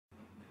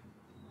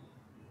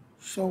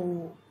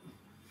So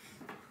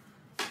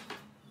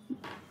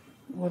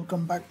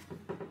welcome back.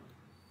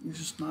 This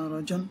is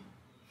Narajan,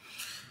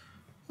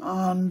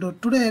 and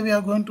today we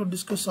are going to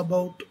discuss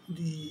about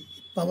the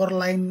power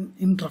line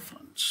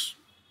interference.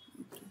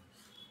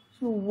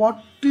 So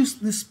what is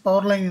this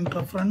power line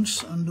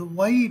interference and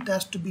why it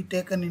has to be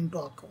taken into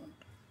account?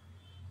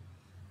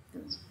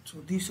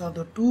 So these are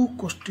the two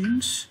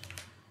questions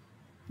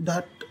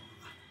that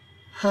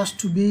has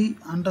to be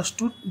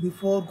understood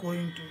before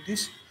going to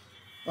this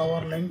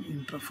power line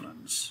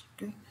interference.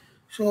 Okay,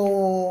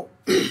 so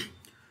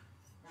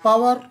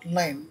power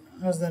line,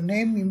 as the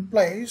name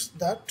implies,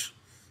 that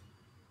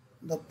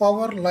the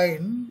power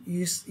line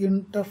is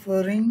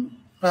interfering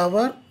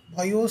our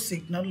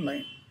biosignal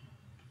line.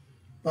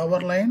 Power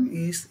line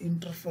is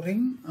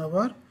interfering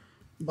our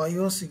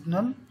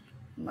biosignal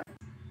line.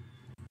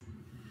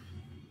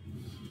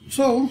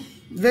 So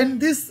when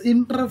this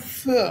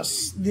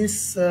interferes,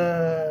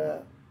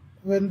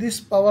 when this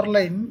power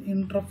line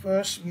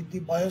interferes with the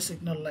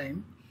biosignal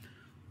line,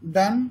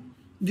 then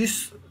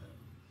this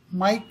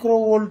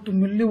microvolt to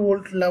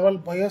millivolt level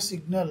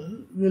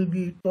biosignal will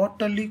be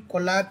totally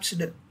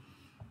collapsed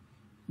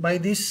by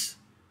this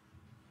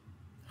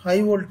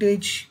high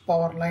voltage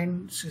power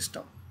line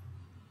system.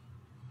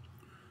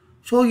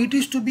 So it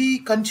is to be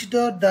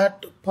considered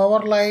that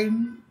power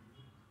line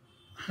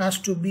has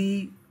to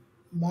be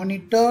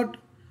monitored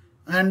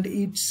and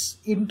its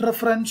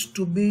interference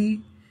to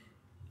be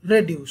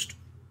reduced.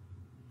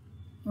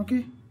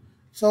 Okay,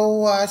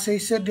 so as I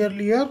said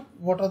earlier,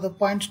 what are the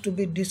points to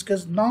be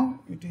discussed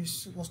now? It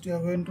is first we are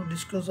going to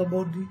discuss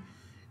about the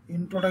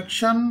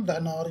introduction,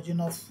 then origin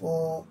of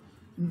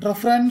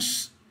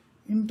interference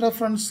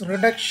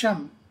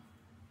reduction,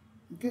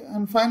 okay,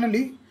 and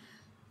finally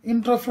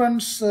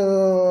interference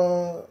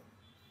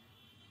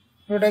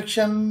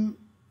reduction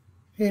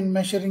in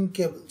measuring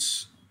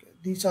cables. Okay,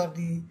 these are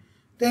the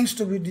things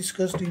to be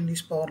discussed in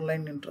this power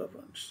line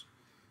interference.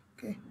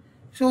 Okay,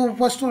 so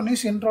first one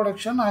is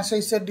introduction. As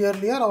I said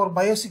earlier, our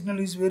biosignal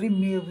is very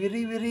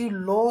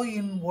low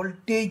in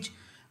voltage,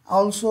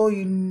 also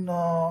in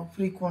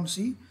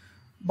frequency,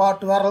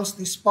 but whereas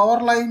this power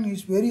line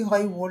is very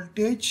high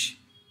voltage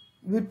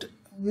with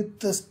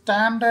the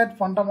standard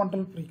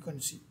fundamental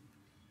frequency.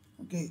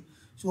 Okay,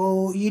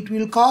 so it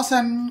will cause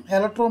an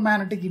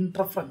electromagnetic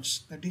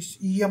interference, that is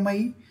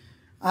EMI,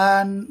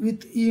 and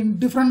in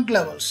different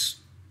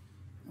levels.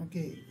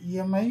 Okay,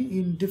 EMI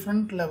in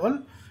different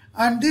level,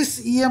 and this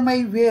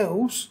EMI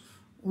waves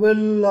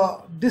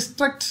will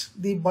destruct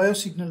the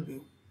biosignal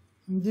wave.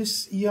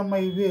 This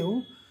EMI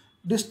wave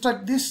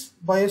destruct this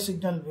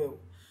biosignal wave.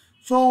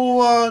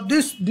 So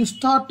this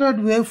distorted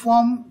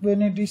waveform,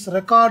 when it is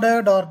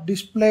recorded or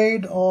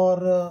displayed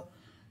or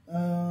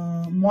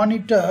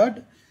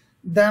monitored,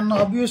 then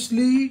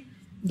obviously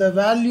the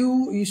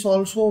value is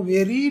also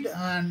varied,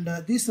 and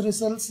this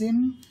results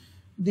in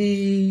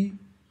the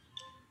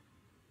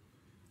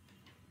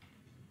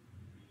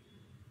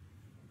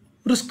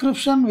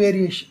prescription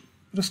variation,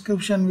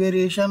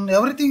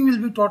 everything will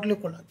be totally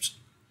collapsed.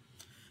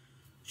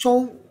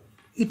 So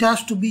it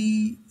has to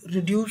be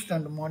reduced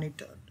and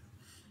monitored.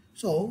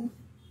 So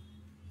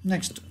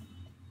next,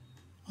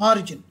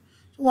 origin.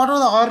 So what are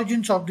the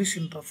origins of this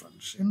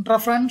interference?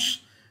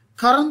 Interference,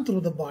 current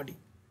through the body.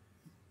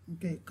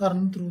 Okay,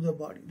 current through the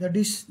body, that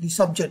is the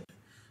subject,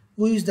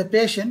 who is the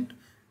patient,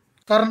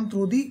 current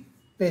through the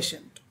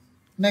patient.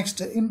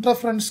 Next,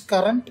 interference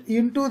current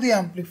into the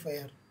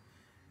amplifier.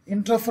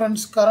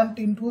 Interference current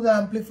into the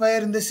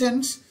amplifier in the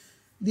sense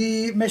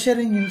the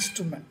measuring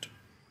instrument.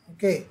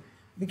 Okay,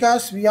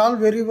 because we all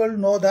very well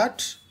know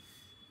that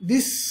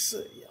this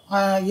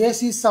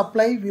AC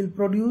supply will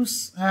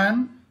produce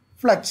an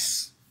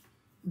flux,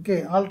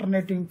 okay,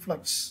 alternating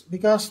flux,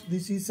 because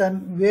this is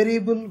an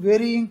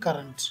varying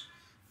current.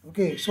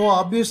 Okay, so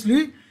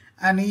obviously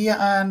an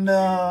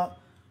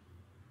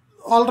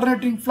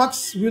alternating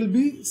flux will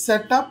be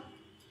set up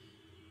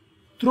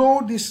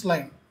through this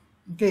line,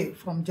 okay,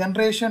 from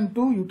generation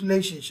to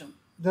utilization.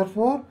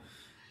 Therefore,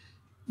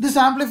 this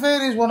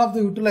amplifier is one of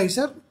the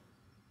utilizer.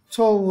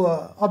 So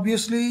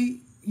obviously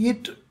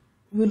it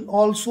will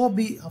also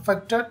be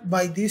affected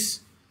by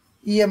this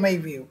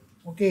EMI wave.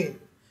 Okay,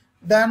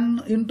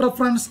 then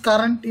interference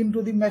current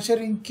into the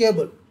measuring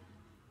cable,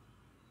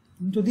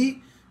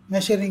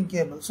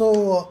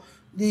 So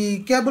the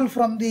cable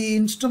from the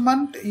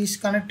instrument is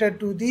connected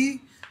to the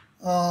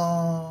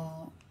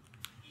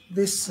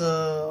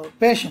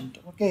patient.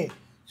 Okay,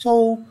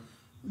 so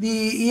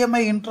the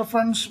EMI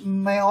interference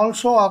may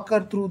also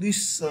occur through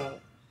this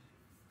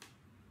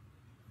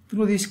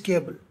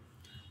cable.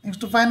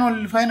 Next,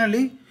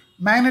 finally,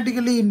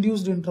 magnetically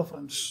induced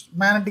interference.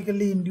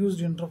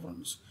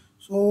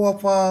 So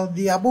of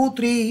the above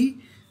three,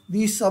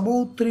 this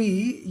above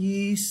three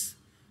is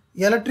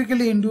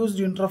electrically induced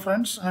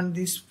interference, and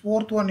this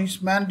fourth one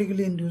is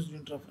magnetically induced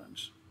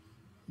interference.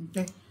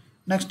 Okay,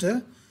 next,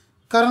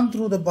 current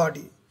through the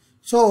body.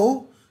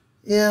 So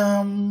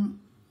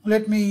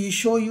let me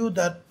show you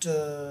that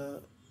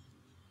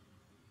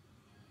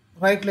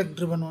right leg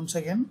driven once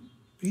again,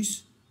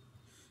 please.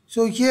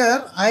 So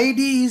here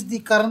ID is the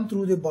current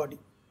through the body.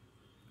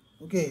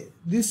 Okay,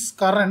 this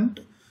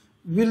current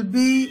will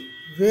be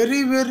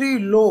very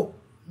low,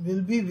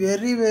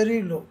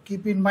 very low.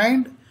 Keep in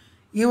mind,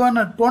 even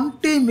a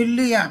 20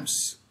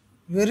 milliamps,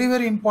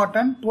 very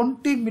important,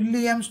 20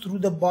 milliamps through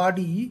the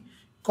body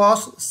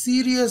cause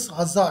serious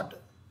hazard,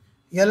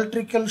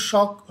 electrical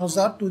shock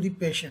hazard to the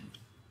patient.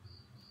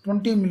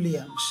 20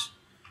 milliamps.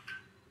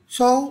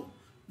 So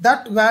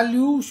that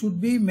value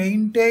should be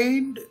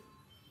maintained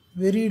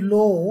very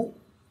low.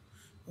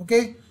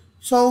 Okay,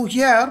 so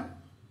here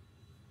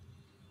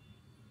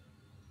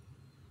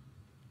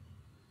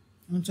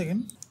once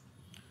again,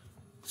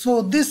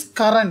 so this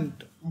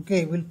current,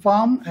 okay, will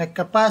form a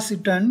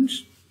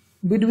capacitance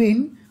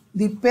between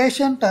the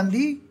patient and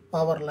the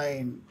power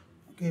line.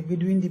 Okay,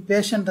 between the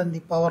patient and the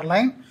power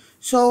line.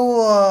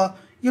 So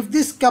if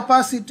this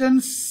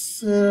capacitance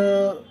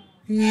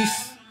is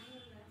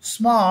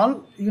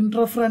small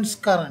interference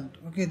current,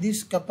 okay,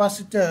 this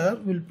capacitor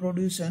will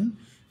produce a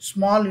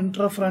small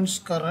interference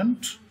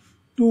current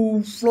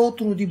to flow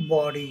through the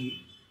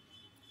body.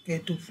 Okay,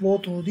 to flow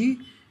through the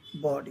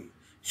body.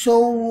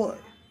 So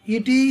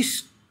it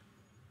is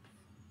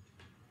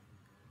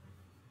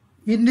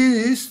in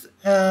this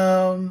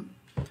the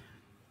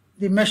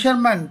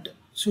measurement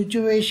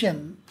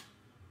situation.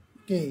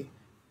 Okay,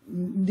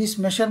 in this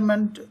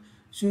measurement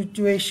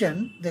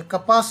situation, the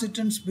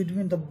capacitance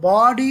between the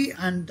body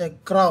and the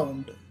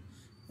ground,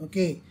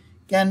 okay,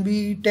 can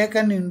be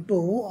taken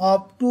into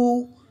up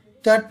to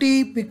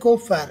 30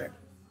 picofarad.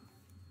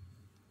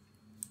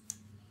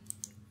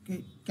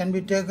 Okay, can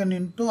be taken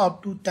into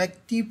up to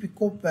 30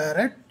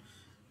 picofarad,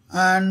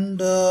 and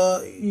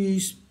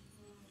is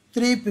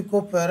 3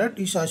 picofarad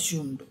is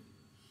assumed.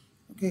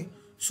 Okay,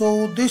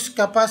 so this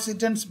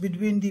capacitance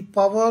between the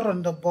power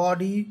and the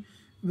body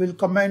will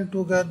combine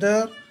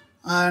together,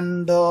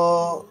 and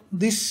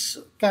this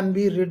can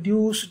be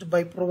reduced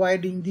by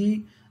providing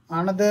the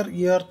another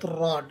earth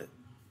rod.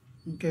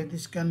 Okay,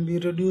 this can be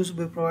reduced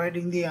by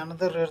providing the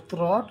another earth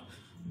rod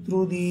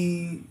through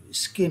the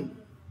skin.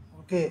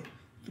 Okay,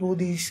 through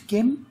the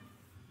skin,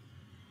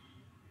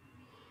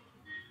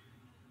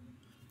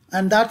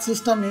 and that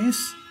system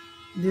is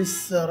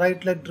this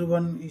right leg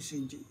driven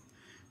ECG.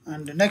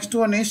 And the next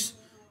one is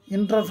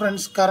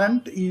interference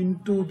current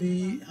into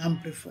the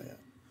amplifier.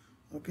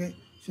 Okay,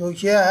 so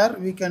here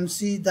we can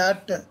see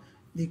that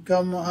the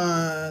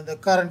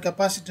current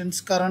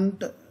capacitance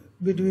current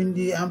between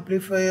the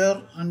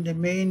amplifier and the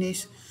main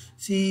is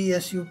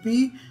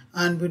CSUP,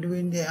 and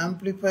between the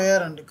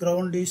amplifier and the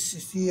ground is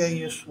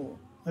CISO.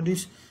 That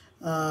is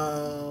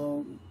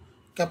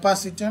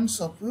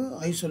capacitance of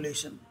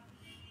isolation.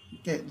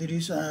 Okay, there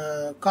is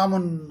a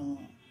common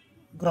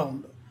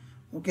ground.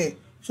 Okay,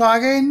 so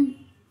again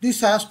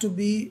this has to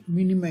be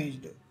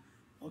minimized.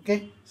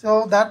 Okay,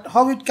 so that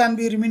how it can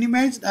be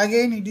minimized?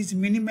 Again, it is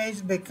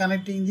minimized by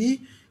connecting the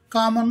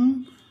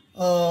common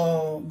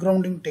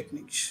grounding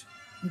techniques.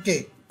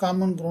 Okay,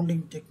 common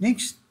grounding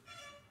techniques.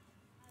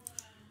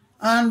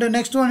 And the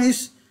next one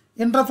is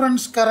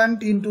interference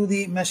current into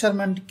the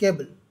measurement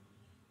cable.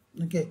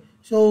 Okay,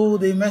 so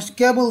the mesh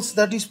cables,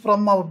 that is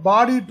from our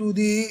body to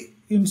the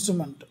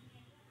instrument.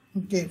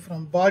 Okay,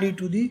 from body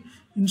to the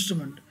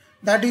instrument,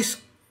 that is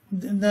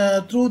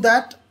through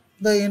that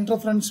the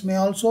interference may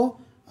also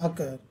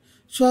occur.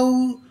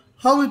 So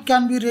how it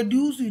can be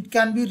reduced? It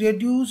can be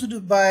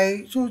reduced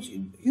by, so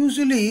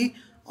usually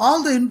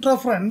all the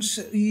interference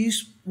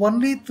is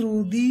only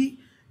through the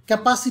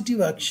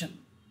capacitive action.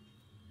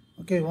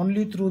 Okay,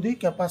 only through the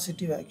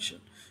capacitive action.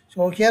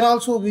 So here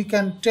also we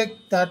can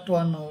take that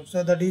one out.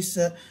 So that is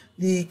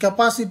the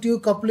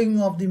capacitive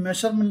coupling of the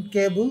measurement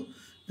cable,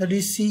 that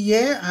is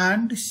CA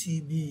and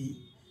CB.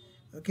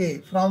 Okay,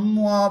 from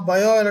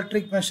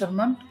bioelectric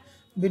measurement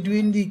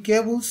between the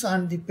cables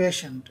and the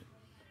patient.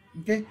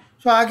 Okay,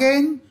 so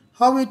again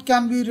how it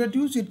can be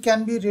reduced? It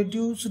can be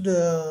reduced,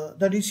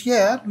 that is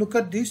here, look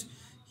at this.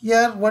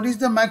 Here what is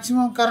the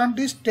maximum current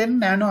is 10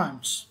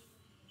 nanoamps.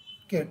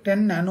 Okay,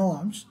 10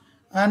 nanoamps.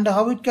 And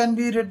how it can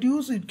be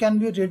reduced? It can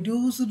be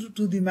reduced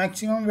to the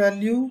maximum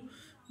value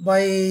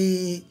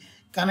by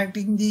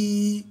connecting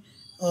the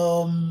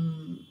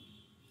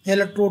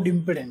electrode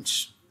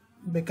impedance.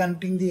 By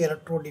connecting the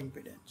electrode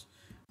impedance.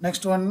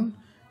 Next one,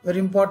 very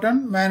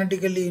important,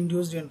 magnetically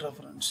induced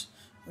interference.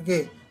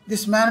 Okay,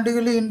 this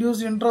magnetically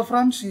induced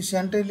interference is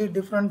entirely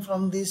different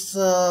from this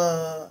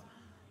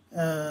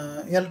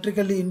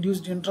electrically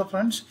induced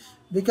interference,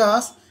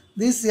 because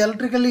this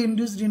electrically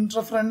induced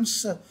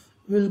interference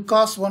will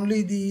cause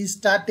only the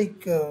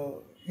static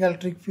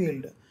electric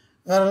field,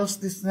 whereas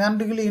this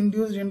magnetically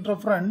induced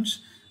interference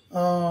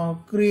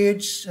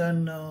creates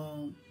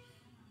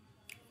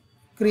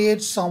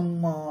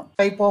some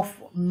type of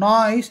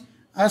noise,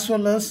 as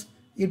well as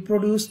it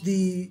produces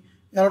the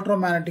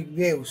electromagnetic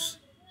waves.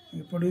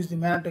 It produces the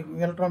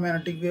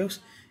electromagnetic waves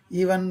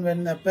even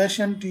when the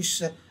patient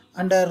is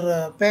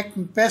under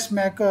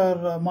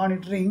pacemaker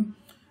monitoring.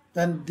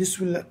 Then this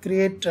will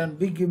create a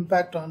big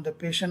impact on the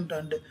patient,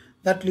 and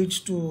that leads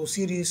to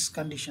serious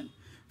condition.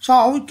 So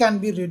how it can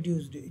be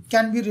reduced? It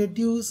can be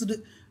reduced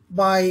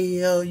by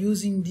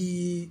using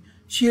the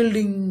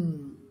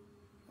shielding.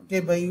 Okay,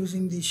 by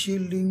using the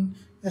shielding,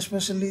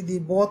 especially the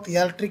both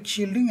electric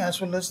shielding as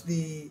well as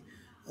the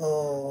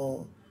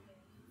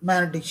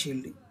magnetic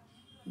shielding.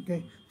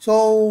 Okay,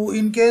 so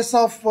in case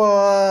of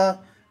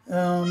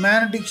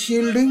magnetic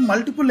shielding,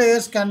 multiple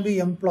layers can be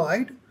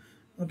employed.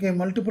 Okay,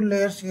 multiple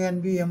layers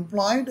can be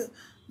employed.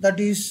 That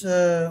is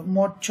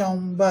mode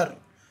chamber.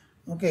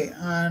 Okay,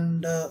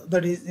 and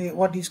that is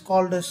what is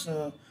called as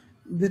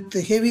with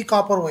heavy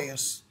copper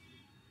wires.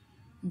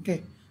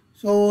 Okay,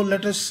 so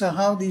let us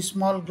have the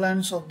small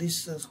glance of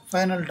this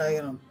final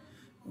diagram.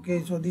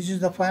 Okay, so this is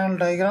the final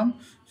diagram.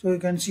 So you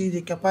can see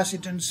the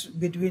capacitance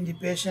between the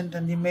patient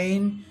and the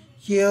main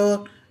here,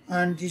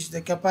 and this is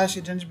the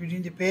capacitance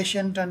between the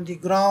patient and the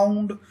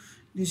ground.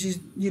 This is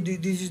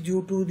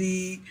due to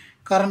the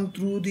current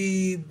through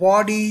the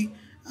body,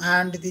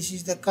 and this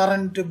is the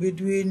current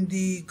between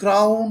the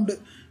ground,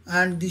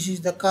 and this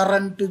is the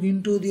current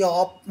into the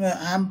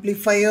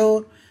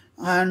amplifier,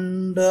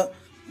 and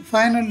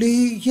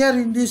finally here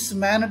in this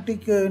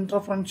magnetic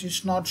interference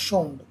is not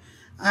shown,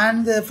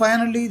 and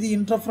finally the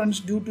interference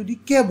due to the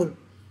cable.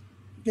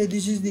 Okay,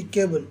 this is the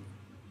cable.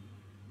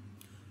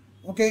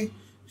 Okay,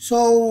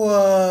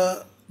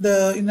 so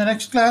in the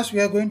next class we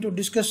are going to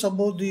discuss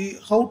about the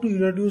how to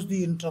reduce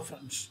the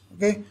interference.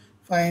 Okay,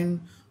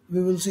 fine,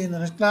 we will see in the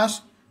next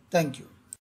class. Thank you.